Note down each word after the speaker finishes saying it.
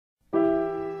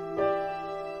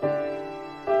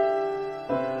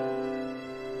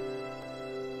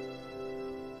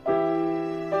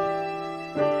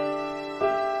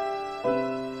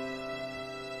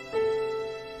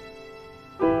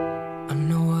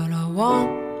want,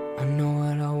 I know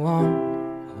what I want.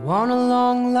 I want a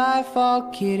long life, all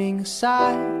kidding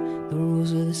aside. The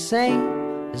rules are the same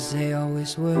as they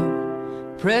always were.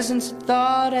 Presence of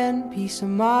thought and peace of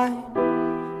mind.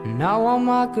 And I want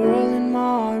my girl in my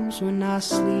arms when I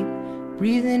sleep,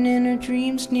 breathing in her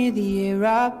dreams near the air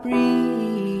I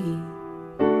breathe.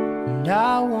 And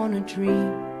I wanna dream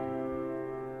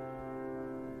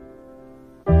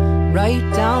right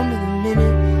down to the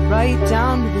minute, right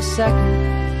down to the second.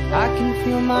 I can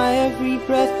feel my every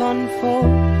breath unfold.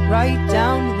 Right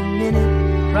down to the minute,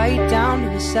 right down to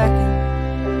the second.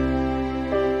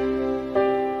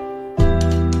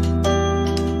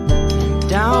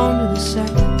 Down to the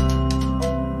second.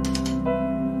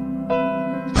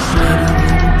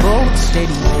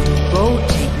 Steady little boat,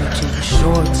 take me to the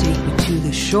shore, take me to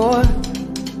the shore.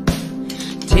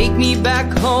 Take me back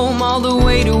home, all the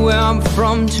way to where I'm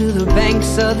from, to the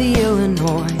banks of the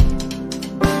Illinois.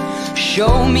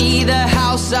 Show me the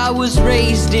house I was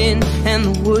raised in, and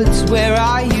the woods where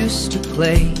I used to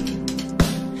play.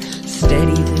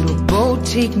 Steady little boat,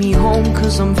 take me home,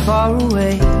 'cause I'm far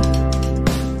away.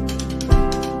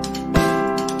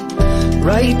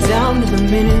 Right down to the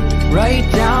minute, right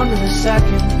down to the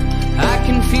second. I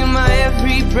can feel my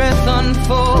every breath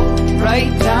unfold.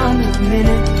 Right down to the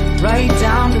minute, right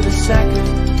down to the second.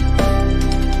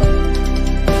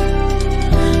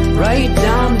 Right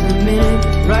down to the minute,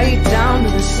 right down to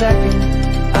the second.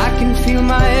 I can feel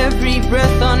my every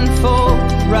breath unfold.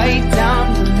 Right down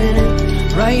to the minute,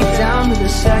 right down to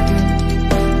the second.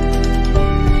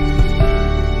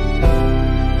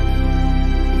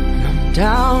 And I'm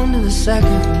down to the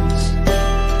seconds.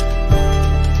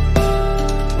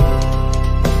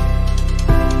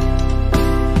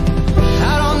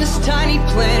 Tiny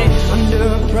planet under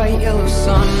a bright yellow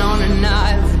sun on a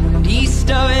night